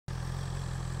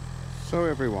So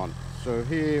everyone, so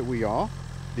here we are,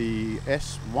 the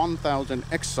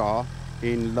S1000XR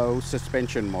in low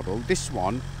suspension model. This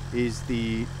one is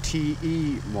the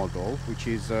TE model, which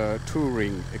is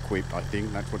touring equipped. I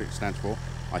think that's what it stands for,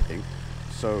 I think.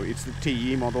 So it's the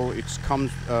TE model. It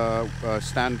comes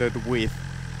standard with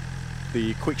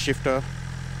the quick shifter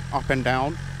up and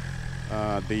down,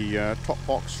 the top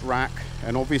box rack,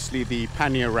 and obviously the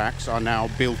pannier racks are now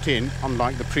built in,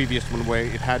 unlike the previous one where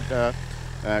it had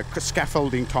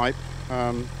scaffolding type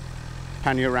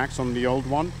pannier racks on the old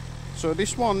one. So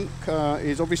this one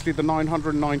is obviously the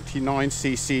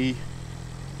 999cc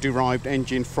derived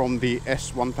engine from the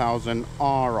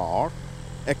S1000RR,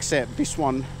 except this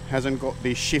one hasn't got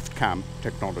the shift cam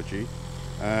technology,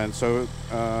 and so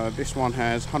this one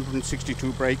has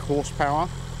 162 brake horsepower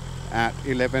at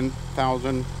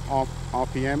 11,000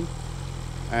 RPM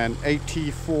and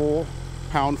 84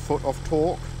 pound-foot of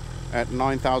torque at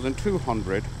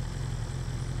 9,200,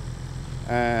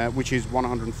 which is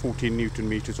 114 Newton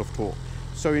meters of torque.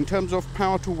 So in terms of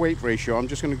power to weight ratio, I'm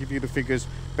just going to give you the figures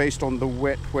based on the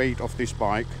wet weight of this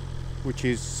bike, which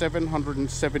is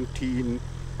 717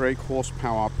 brake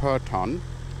horsepower per ton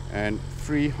and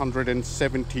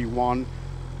 371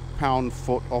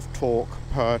 pound-foot of torque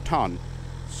per ton.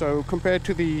 So compared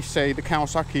to the, say, the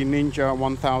Kawasaki Ninja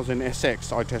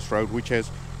 1000SX I test rode, which has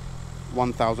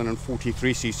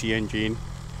 1043cc engine,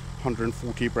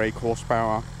 140 brake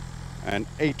horsepower and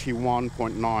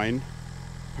 81.9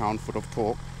 pound-foot of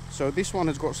torque. So this one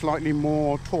has got slightly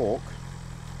more torque,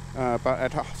 but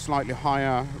at a slightly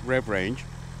higher rev range.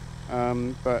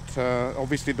 But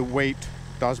obviously the weight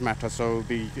does matter. So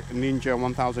the Ninja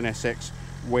 1000SX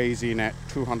weighs in at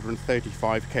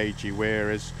 235 kg,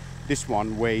 whereas this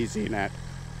one weighs in at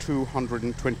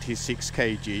 226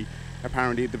 kg.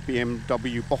 Apparently the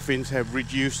BMW boffins have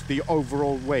reduced the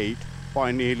overall weight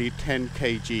by nearly 10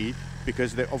 kg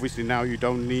because obviously now you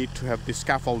don't need to have the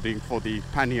scaffolding for the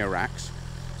pannier racks,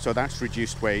 so that's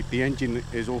reduced weight. The engine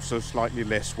is also slightly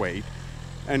less weight,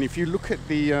 and if you look at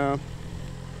the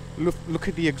look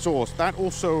at the exhaust, that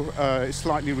also is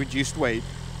slightly reduced weight.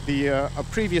 The a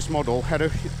previous model had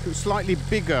a slightly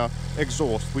bigger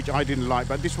exhaust, which I didn't like,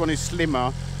 but this one is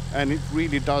slimmer and it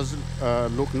really does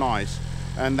look nice.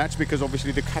 And that's because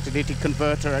obviously the catalytic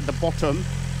converter at the bottom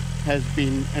has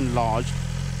been enlarged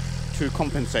to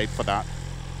compensate for that.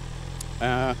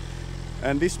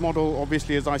 And this model,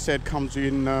 obviously, as I said, comes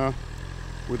in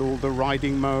with all the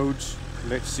riding modes.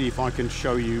 Let's see if I can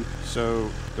show you. So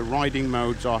the riding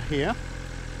modes are here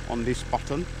on this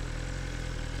button.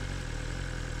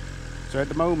 So at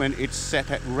the moment it's set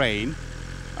at rain.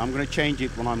 I'm going to change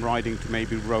it when I'm riding to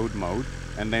maybe road mode,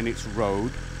 and then it's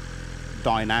road,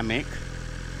 dynamic,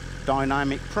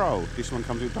 Dynamic Pro. This one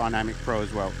comes with Dynamic Pro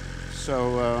as well.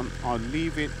 So I'll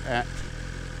leave it at,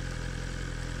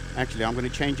 actually I'm going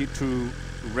to change it to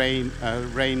rain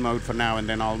mode for now, and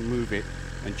then I'll move it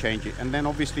and change it. And then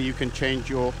obviously you can change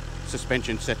your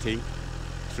suspension setting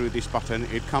through this button.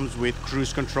 It comes with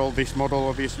cruise control, this model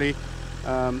obviously.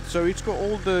 So it's got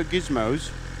all the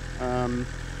gizmos.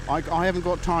 I haven't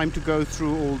got time to go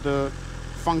through all the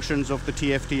functions of the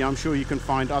TFT. I'm sure you can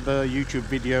find other YouTube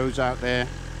videos out there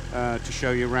to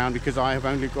show you around, because I have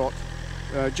only got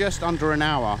just under an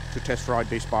hour to test ride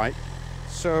this bike.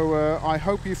 So I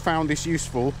hope you found this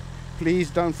useful. Please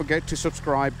don't forget to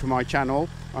subscribe to my channel.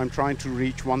 I'm trying to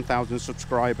reach 1,000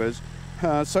 subscribers.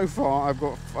 So far I've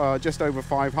got just over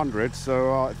 500,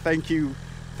 so thank you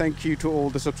to all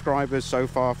the subscribers so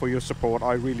far for your support.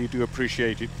 I really do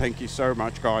appreciate it. Thank you so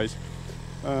much, guys.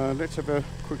 Let's have a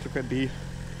quick look at the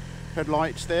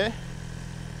headlights there.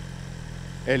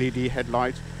 LED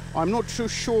headlights. I'm not so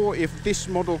sure if this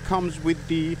model comes with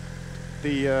the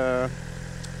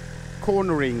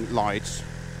cornering lights.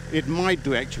 It might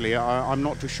do actually. I'm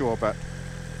not too sure, but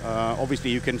obviously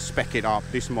you can spec it up.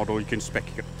 This model you can spec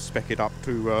it up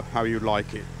to how you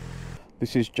like it.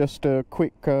 This is just a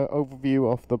quick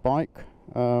overview of the bike.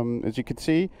 As you can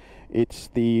see, it's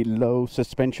the low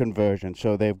suspension version,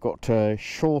 so they've got a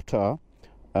shorter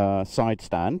side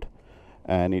stand,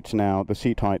 and it's now, the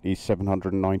seat height is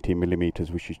 790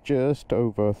 millimeters, which is just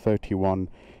over 31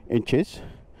 inches.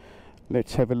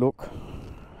 Let's have a look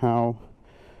how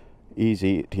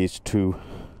easy it is to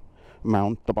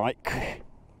mount the bike.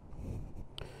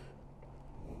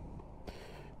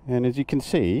 And as you can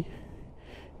see,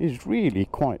 it's really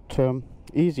quite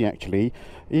easy actually,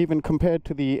 even compared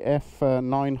to the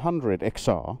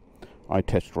F900XR I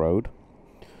test rode.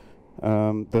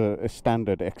 The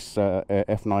standard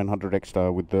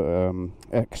F900XR with the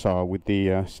XR with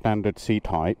the standard seat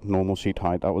height, normal seat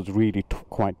height, that was really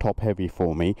quite top heavy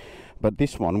for me. But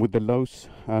this one with the low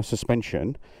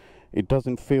suspension, it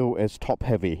doesn't feel as top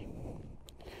heavy.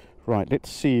 Right, let's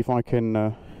see if I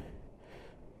can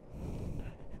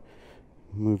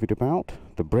move it about.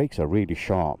 The brakes are really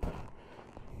sharp.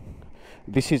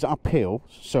 This is uphill,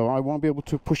 so I won't be able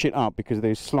to push it up because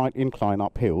there's slight incline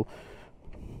uphill.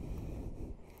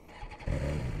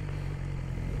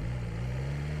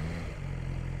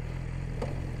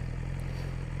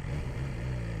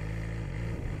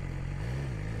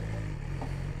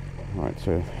 Right,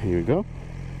 so here we go.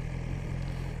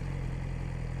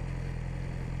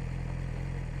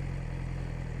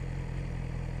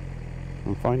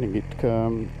 I'm finding it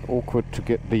awkward to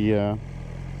get the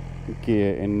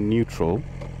gear in neutral,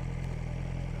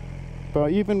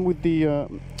 but even with the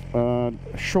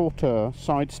shorter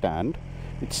side stand,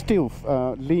 it still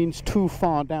leans too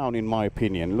far down in my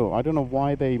opinion. Look, I don't know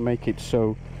why they make it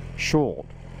so short.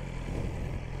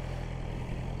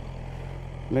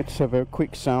 Let's have a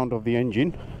quick sound of the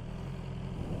engine.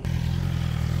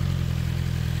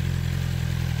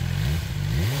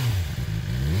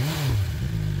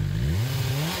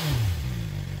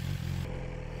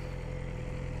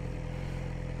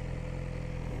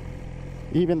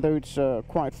 Even though it's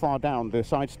quite far down the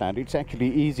side stand, it's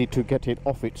actually easy to get it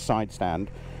off its side stand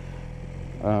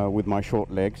with my short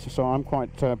legs, so I'm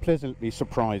quite pleasantly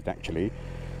surprised actually.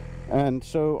 And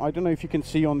so I don't know if you can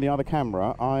see on the other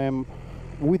camera, I am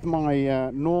with my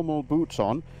normal boots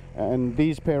on, and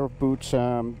these pair of boots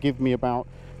give me about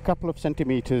a couple of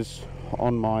centimeters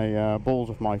on my balls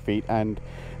of my feet and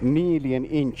nearly an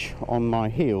inch on my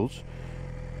heels.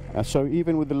 So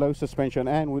even with the low suspension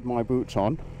and with my boots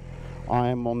on, I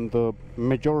am on the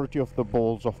majority of the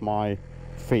balls of my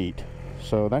feet,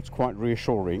 so that's quite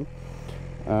reassuring.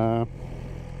 Now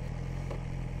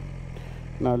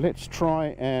let's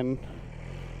try and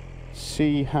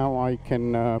see how I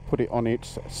can put it on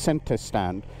its center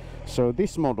stand. So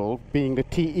this model, being the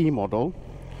TE model,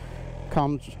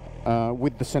 comes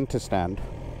with the center stand.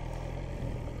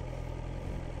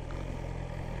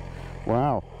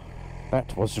 Wow,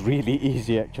 that was really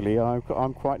easy actually.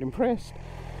 I'm quite impressed.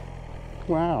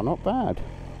 Wow, not bad.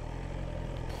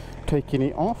 Taking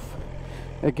it off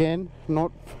again,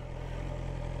 not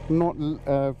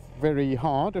very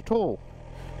hard at all.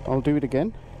 I'll do it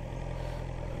again.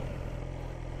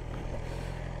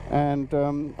 And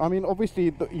I mean,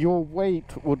 obviously your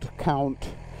weight would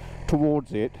count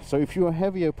towards it, so if you're a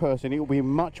heavier person it will be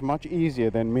much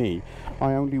easier than me.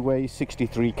 I only weigh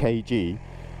 63 kg,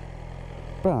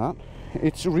 but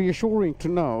it's reassuring to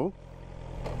know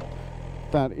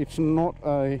that it's not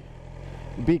a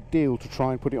big deal to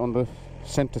try and put it on the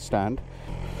center stand.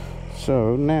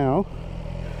 So now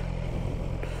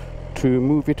to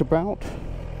move it about.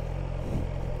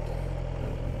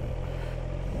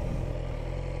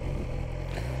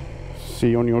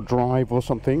 See, on your drive or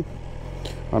something.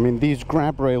 I mean, these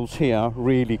grab rails here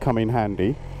really come in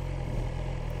handy.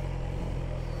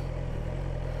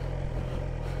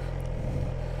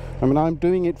 I mean, I'm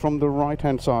doing it from the right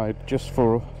hand side just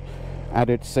for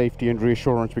added safety and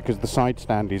reassurance, because the side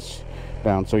stand is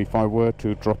down, so if I were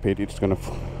to drop it, it's going to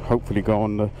hopefully go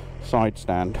on the side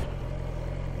stand.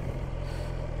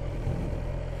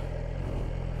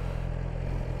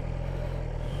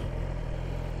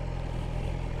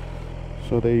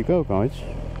 So there you go, guys.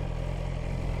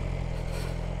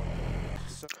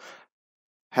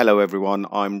 Hello everyone,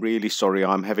 I'm really sorry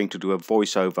I'm having to do a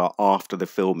voiceover after the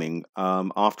filming.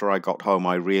 After I got home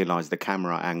I realized the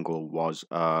camera angle was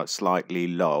slightly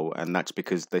low, and that's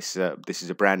because this is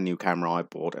a brand new camera I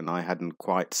bought and I hadn't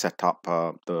quite set up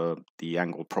the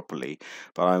angle properly,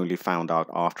 but I only found out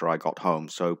after I got home.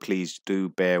 So please do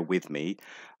bear with me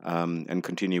and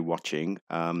continue watching,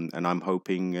 and I'm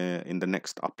hoping in the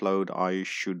next upload I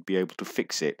should be able to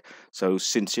fix it. So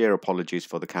sincere apologies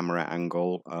for the camera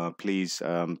angle. Please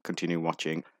continue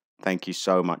watching. Thank you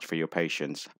so much for your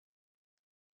patience.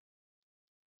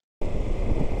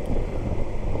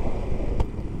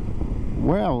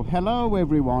 Well, hello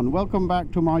everyone, welcome back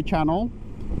to my channel.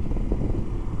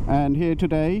 And here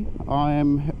today I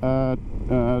am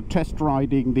test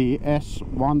riding the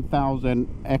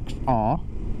S1000XR,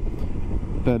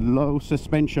 the low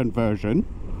suspension version.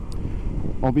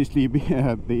 Obviously,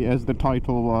 as the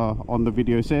title on the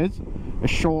video says, a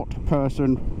short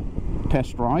person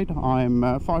test ride. I'm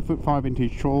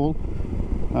 5'5" tall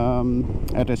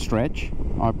at a stretch.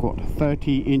 I've got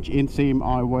 30-inch inseam.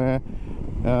 I wear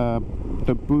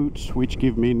the boots, which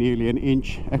give me nearly an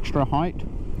inch extra height.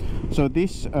 So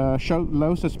this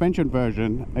low suspension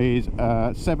version is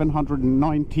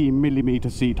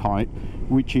 790mm seat height,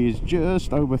 which is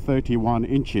just over 31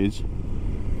 inches.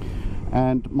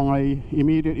 And my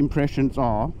immediate impressions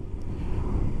are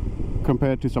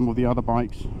compared to some of the other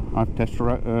bikes I've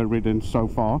ridden so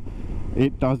far,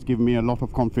 it does give me a lot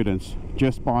of confidence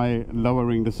just by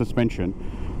lowering the suspension,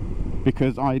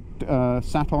 because I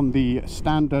sat on the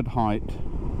standard height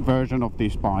version of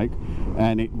this bike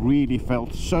and it really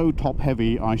felt so top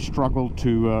heavy. I struggled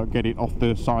to get it off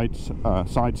the side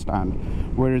stand,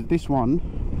 whereas this one,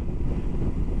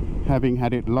 having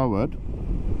had it lowered,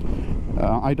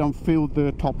 I don't feel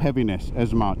the top heaviness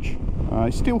as much.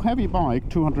 It's still heavy bike,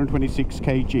 226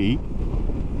 kg,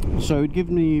 so it gives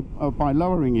me, by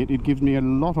lowering it, it gives me a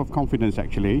lot of confidence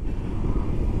actually.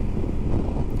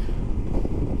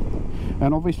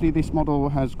 And obviously this model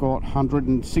has got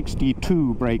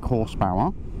 162 brake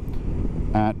horsepower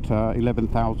at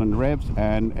 11,000 revs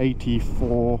and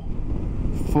 84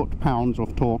 foot-pounds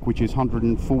of torque, which is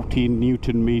 114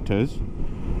 Newton meters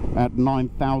at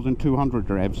 9,200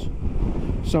 revs.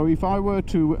 So if I were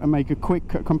to make a quick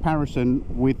comparison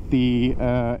with the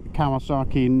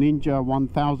Kawasaki Ninja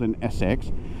 1000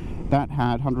 SX, that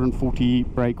had 140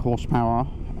 brake horsepower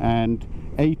and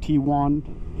 81,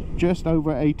 just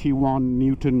over 81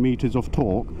 Newton meters of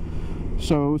torque.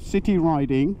 So city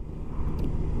riding,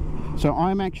 so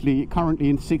I'm actually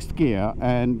currently in 6th gear,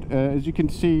 and as you can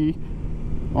see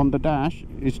on the dash,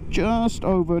 it's just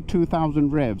over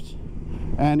 2,000 revs,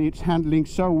 and it's handling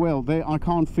so well there I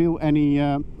can't feel any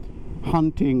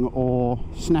hunting or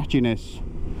snatchiness,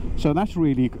 so that's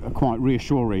really quite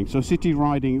reassuring. So city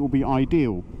riding will be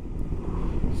ideal.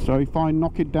 So if I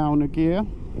knock it down a gear,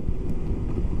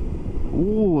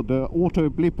 oh, the auto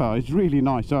blipper is really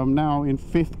nice. So I'm now in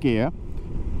 5th gear,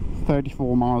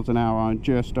 34 miles an hour and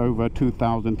just over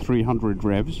 2,300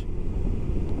 revs.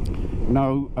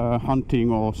 No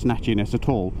hunting or snatchiness at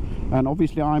all. And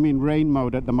obviously I'm in rain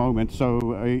mode at the moment,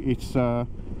 so it's the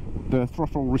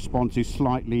throttle response is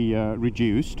slightly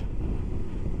reduced.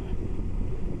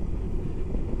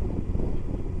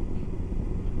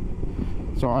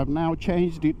 So I've now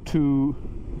changed it to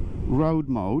road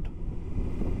mode,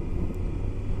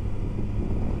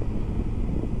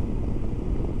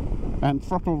 and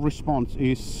throttle response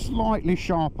is slightly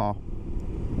sharper.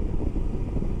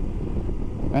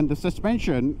 And the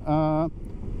suspension,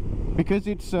 because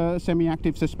it's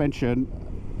semi-active suspension,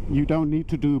 you don't need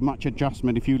to do much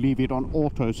adjustment. If you leave it on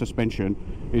auto suspension,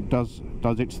 it does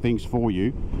its things for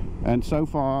you. And so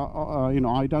far, you know,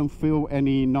 I don't feel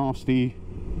any nasty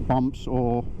bumps,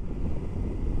 or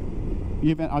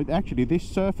even actually this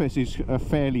surface is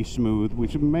fairly smooth,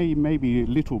 which may be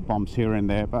little bumps here and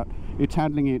there, but it's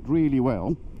handling it really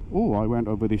well. Oh, I went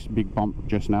over this big bump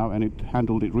just now and it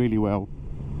handled it really well.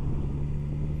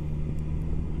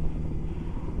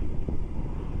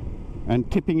 And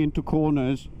tipping into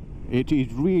corners, it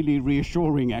is really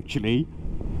reassuring actually.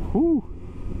 Whew.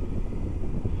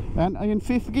 And in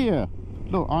 5th gear,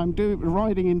 look, I'm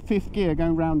riding in 5th gear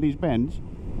going around these bends.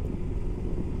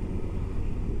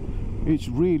 It's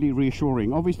really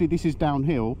reassuring. Obviously this is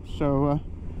downhill, so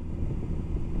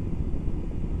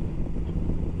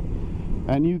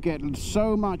and you get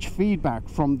so much feedback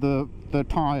from the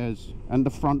tires and the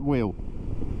front wheel.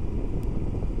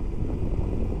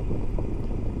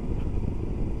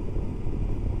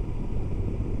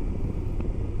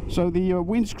 So the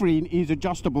windscreen is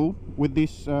adjustable with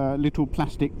this little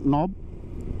plastic knob.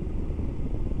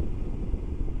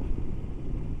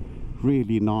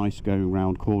 Really nice going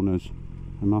around corners,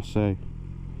 I must say.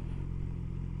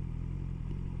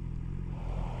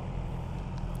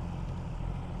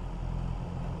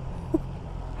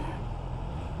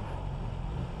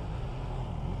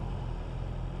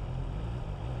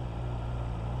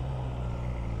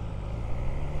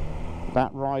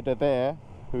 That rider there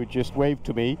who just waved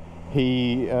to me,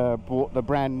 he bought the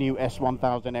brand new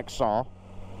S1000XR.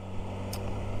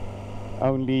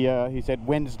 Only he said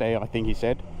Wednesday, I think he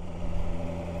said.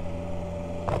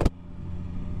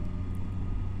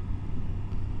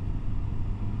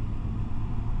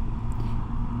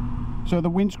 So the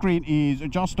windscreen is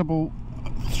adjustable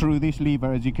through this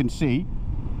lever, as you can see.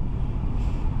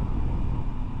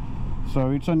 So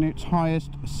it's on its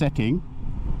highest setting,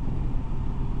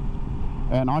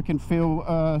 and I can feel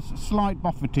a slight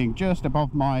buffeting just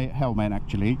above my helmet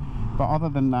actually, but other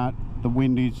than that the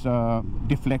wind is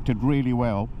deflected really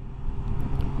well.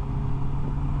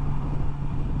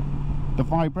 The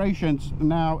vibrations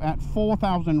now at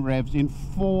 4,000 revs in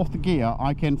 4th gear,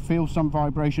 I can feel some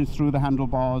vibrations through the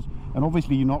handlebars, and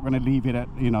obviously you're not going to leave it at,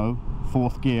 you know,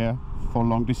 4th gear for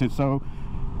long distance, so,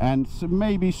 and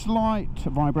maybe slight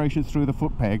vibrations through the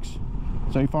foot pegs.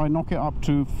 So if I knock it up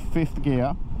to 5th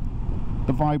gear,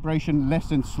 the vibration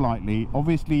lessens slightly.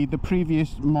 Obviously the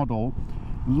previous model,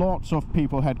 lots of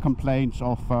people had complaints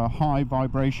of high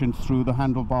vibrations through the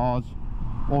handlebars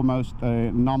almost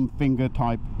a numb finger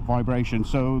type vibration.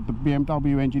 So the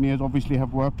BMW engineers obviously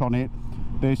have worked on it.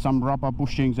 There's some rubber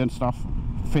bushings and stuff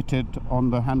fitted on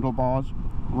the handlebars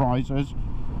risers,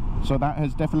 so that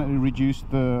has definitely reduced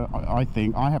the, I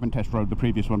think, I haven't test rode the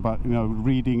previous one, but you know,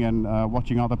 reading and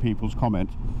watching other people's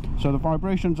comments, so the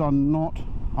vibrations are not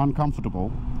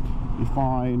uncomfortable. If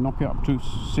I knock it up to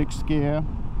 6th gear,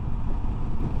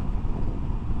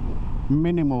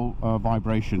 minimal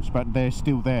vibrations, but they're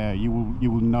still there. You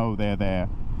will know they're there.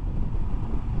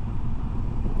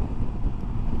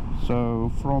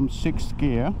 So from 6th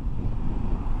gear,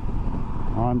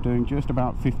 I'm doing just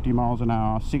about 50 miles an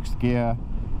hour. 6th gear,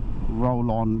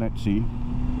 roll on. Let's see.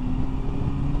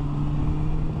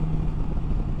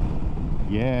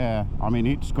 Yeah, I mean,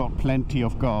 it's got plenty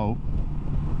of go.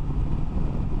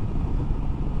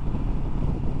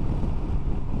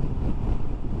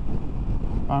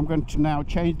 I'm going to now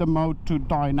change the mode to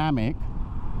dynamic.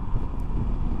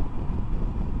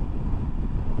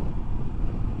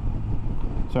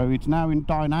 So it's now in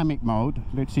dynamic mode.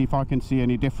 Let's see if I can see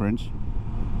any difference.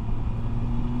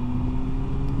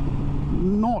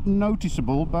 Not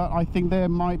noticeable, but I think there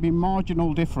might be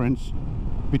marginal difference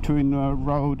between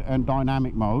road and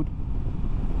dynamic mode.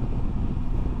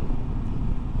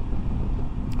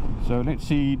 So let's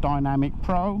see Dynamic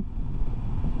Pro.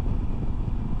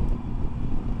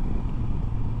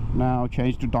 Now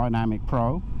change to Dynamic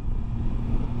Pro.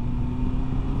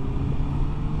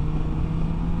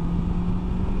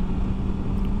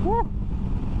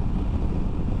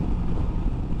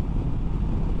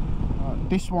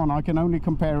 This one I can only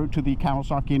compare it to the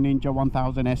Kawasaki Ninja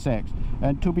 1000SX,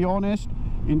 and to be honest,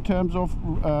 in terms of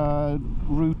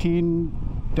routine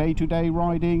day-to-day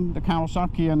riding, the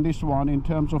Kawasaki and this one, in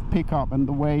terms of pickup and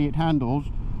the way it handles,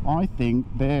 I think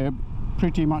they're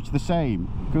pretty much the same,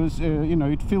 because you know,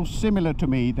 it feels similar to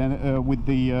me than with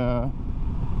the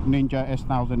Ninja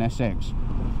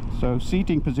S1000SX. So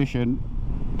seating position,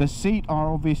 the seat are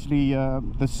obviously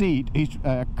the seat is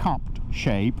a cupped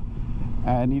shape,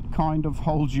 and it kind of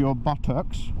holds your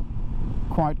buttocks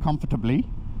quite comfortably,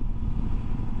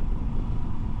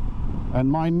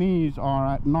 and my knees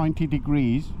are at 90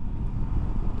 degrees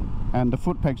and the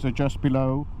foot pegs are just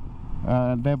below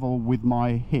level with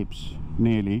my hips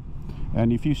nearly.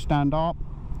 And if you stand up,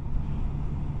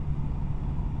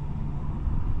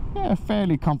 yeah,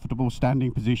 fairly comfortable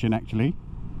standing position actually.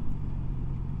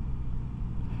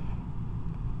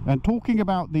 And talking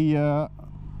about the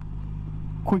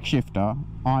quick shifter,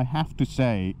 I have to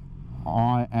say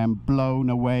I am blown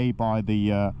away by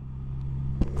the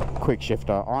quick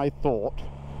shifter. I thought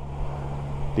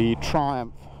the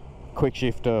Triumph quick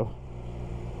shifter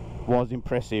was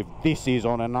impressive. This is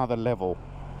on another level,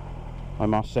 I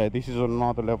must say. This is on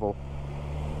another level.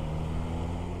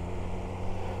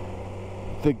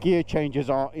 The gear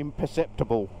changes are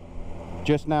imperceptible.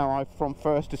 Just now, from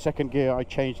 1st to 2nd gear I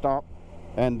changed up,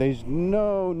 and there's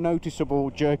no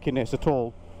noticeable jerkiness at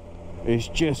all. It's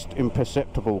just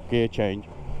imperceptible gear change.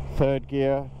 3rd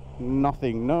gear,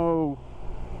 nothing, no.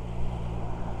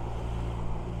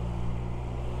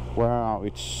 Wow,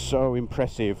 it's so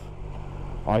impressive.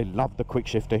 I love the quick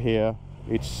shifter here.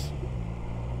 It's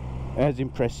as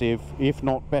impressive, if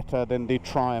not better, than the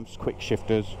Triumph's quick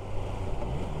shifters.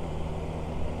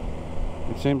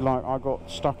 It seems like I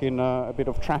got stuck in a bit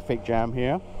of traffic jam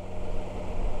here.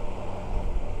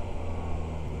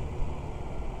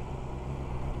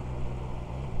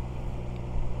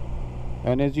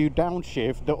 And as you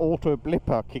downshift, the auto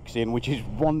blipper kicks in, which is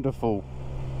wonderful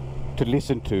to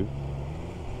listen to.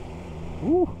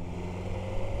 Woo.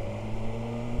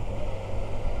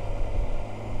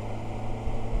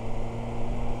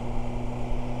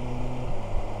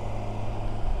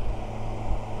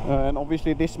 And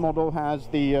obviously this model has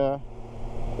the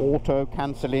auto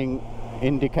cancelling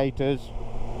indicators,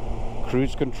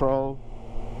 cruise control,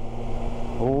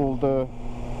 all the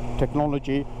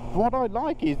technology. What I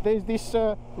like is there's this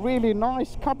really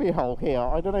nice cubby hole here.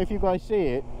 I don't know if you guys see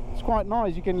it. It's quite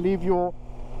nice. You can leave your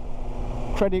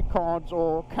credit cards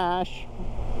or cash,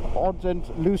 odds and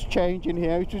loose change in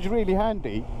here, which is really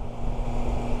handy.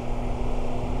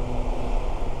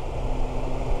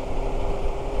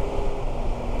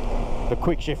 The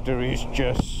quick shifter is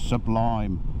just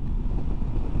sublime.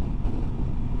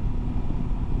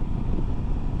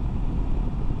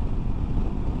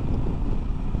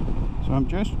 So I'm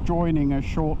just joining a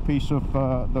short piece of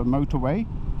the motorway.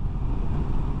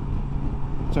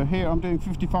 So here I'm doing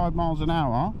 55 miles an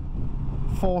hour,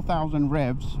 4,000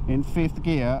 revs in 5th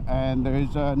gear, and there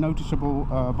is noticeable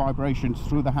vibrations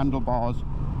through the handlebars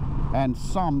and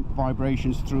some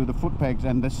vibrations through the foot pegs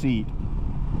and the seat.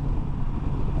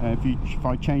 If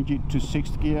I change it to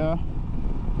 6th gear,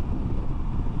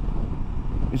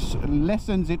 it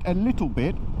lessens it a little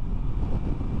bit,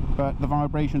 but the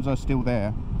vibrations are still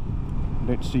there.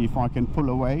 Let's see if I can pull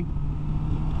away.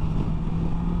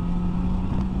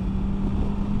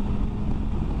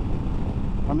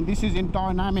 I mean, this is in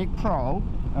Dynamic Pro,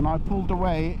 and I pulled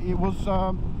away. It was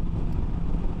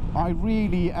I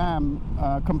really am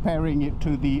comparing it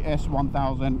to the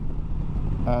S1000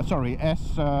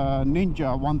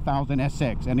 Ninja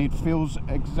 1000SX, and it feels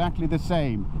exactly the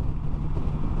same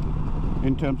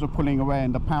in terms of pulling away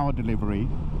and the power delivery.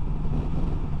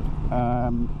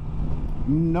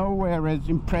 Nowhere as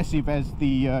impressive as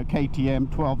the KTM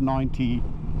 1290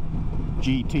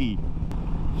 GT.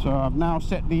 So I've now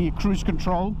set the cruise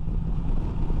control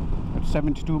at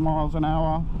 72 miles an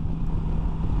hour.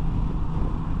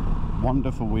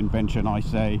 Wonderful invention, I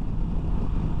say.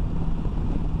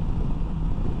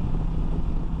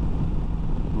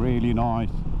 Really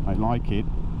nice. I like it.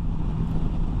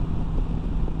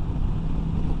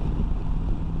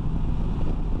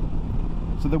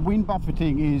 So the wind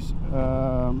buffeting is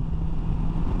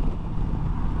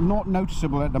not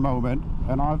noticeable at the moment,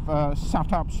 and I've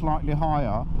sat up slightly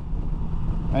higher,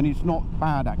 and it's not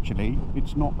bad actually.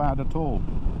 It's not bad at all.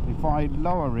 If I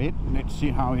lower it, let's see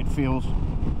how it feels.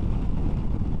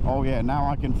 Oh yeah, now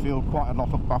I can feel quite a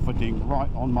lot of buffeting right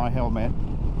on my helmet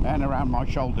and around my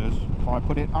shoulders. If I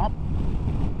put it up,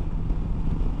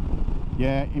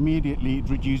 yeah, immediately it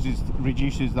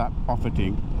reduces that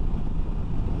buffeting.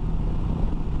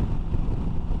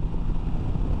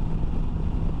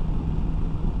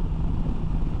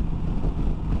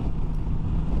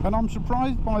 And I'm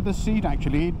surprised by the seat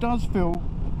actually. It does feel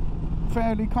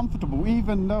fairly comfortable,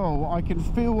 even though I can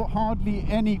feel hardly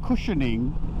any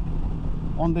cushioning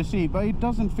on the seat, but it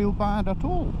doesn't feel bad at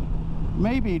all.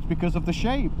 Maybe it's because of the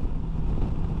shape,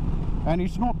 and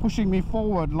it's not pushing me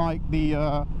forward like the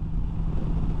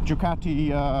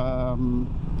Ducati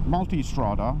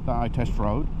Multistrada that I test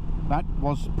rode. That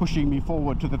was pushing me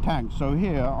forward to the tank. So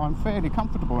here I'm fairly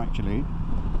comfortable actually.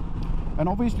 And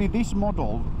obviously this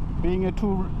model, being a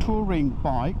touring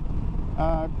bike,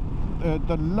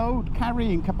 the load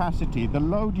carrying capacity, the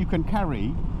load you can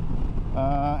carry,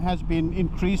 has been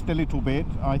increased a little bit.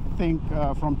 I think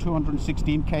from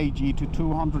 216 kg to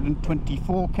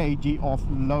 224 kg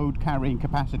of load carrying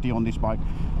capacity on this bike.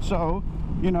 So,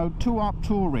 you know, two-up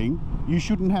touring, you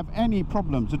shouldn't have any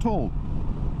problems at all.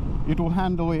 It will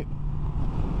handle it.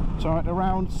 So at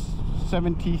around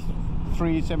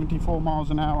 73, 74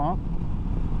 miles an hour,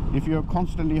 if you're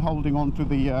constantly holding on to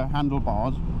the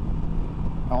handlebars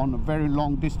on very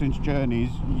long distance journeys,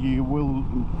 you will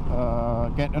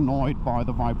get annoyed by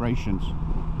the vibrations.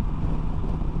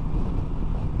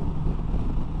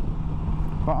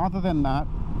 But other than that,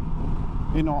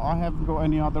 you know, I haven't got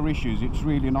any other issues. It's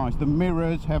really nice. The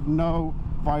mirrors have no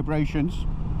vibrations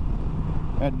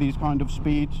at these kind of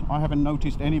speeds. I haven't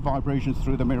noticed any vibrations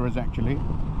through the mirrors actually.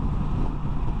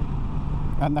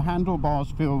 And the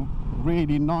handlebars feel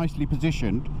really nicely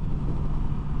positioned,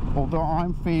 although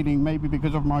I'm feeling, maybe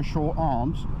because of my short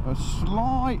arms,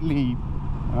 slightly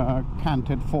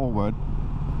canted forward.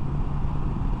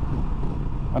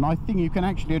 And I think you can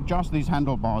actually adjust these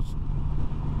handlebars.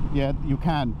 Yeah, you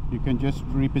can just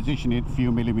reposition it a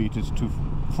few millimeters to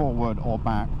forward or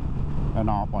back and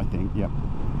up, I think. Yeah,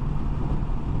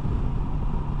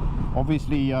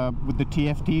 obviously with the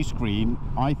TFT screen,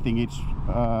 I think it's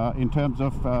in terms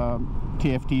of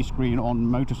TFT screen on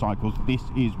motorcycles, this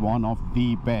is one of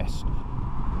the best.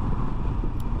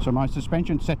 So my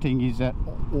suspension setting is at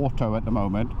auto at the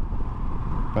moment,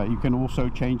 but you can also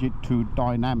change it to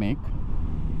dynamic.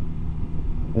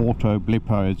 Auto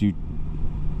blipper as you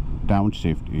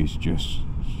downshift is just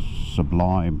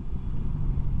sublime.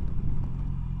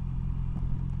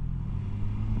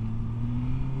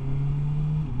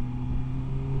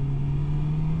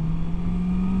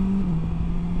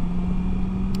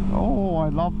 Oh, I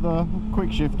love the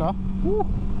quick shifter. Woo.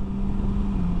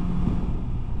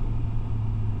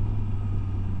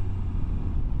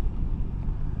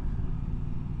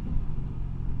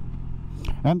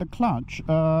 And the clutch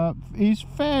is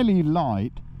fairly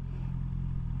light.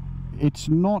 It's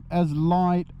not as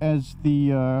light as the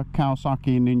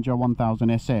Kawasaki Ninja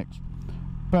 1000SX,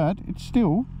 but it's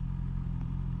still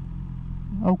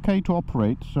okay to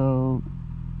operate. So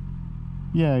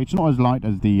yeah, it's not as light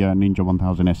as the Ninja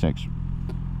 1000SX.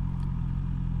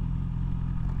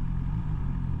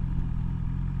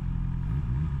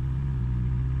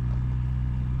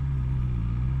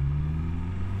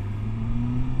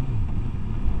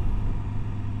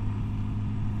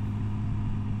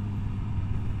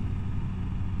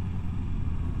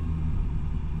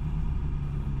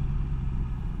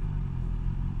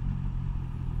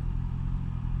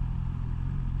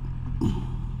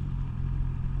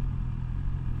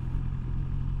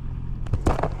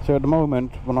 So at the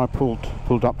moment, when I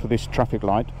pulled up to this traffic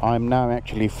light, I'm now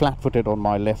actually flat-footed on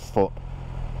my left foot,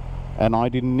 and I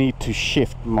didn't need to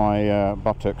shift my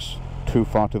buttocks too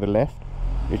far to the left.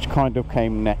 It kind of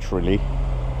came naturally.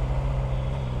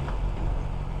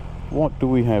 What do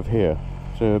we have here?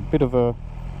 It's a bit of a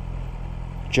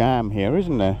jam here,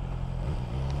 isn't there?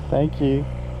 Thank you.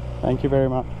 Thank you very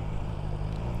much.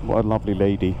 What a lovely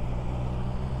lady.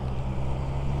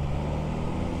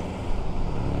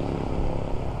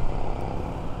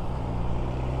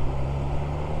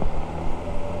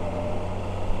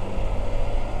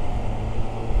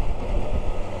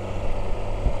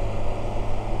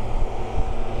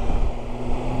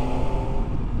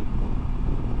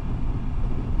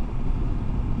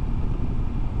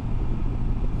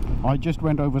 I just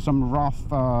went over some rough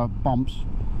bumps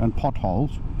and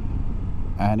potholes,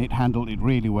 and it handled it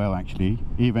really well actually,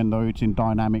 even though it's in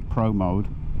dynamic pro mode.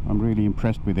 I'm really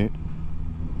impressed with it.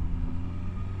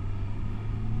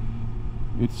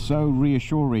 It's so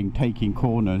reassuring taking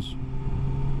corners.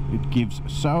 It gives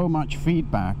so much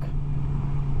feedback.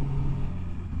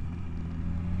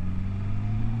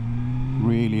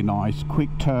 Really nice quick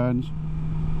turns.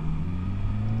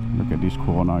 Look at this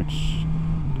corner.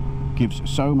 It gives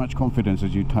so much confidence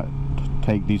as you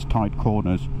take these tight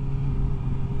corners.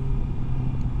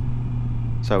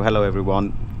 So hello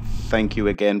everyone, thank you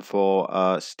again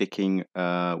for sticking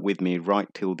with me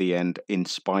right till the end in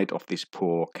spite of this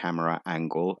poor camera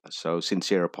angle. So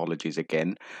sincere apologies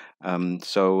again.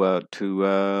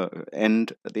 To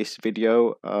end this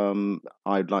video,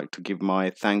 I'd like to give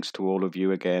my thanks to all of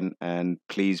you again, and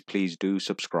please do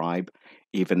subscribe,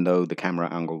 even though the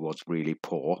camera angle was really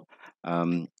poor.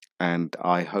 And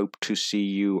I hope to see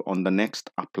you on the next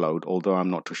upload, although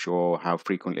I'm not too sure how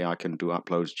frequently I can do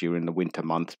uploads during the winter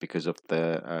months because of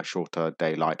the shorter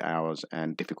daylight hours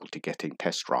and difficulty getting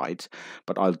test rides.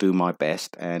 But I'll do my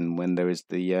best, and when there is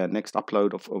the next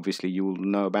upload, obviously you will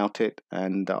know about it,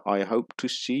 and I hope to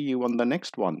see you on the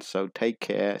next one. So take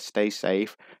care, stay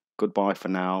safe, goodbye for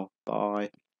now, bye.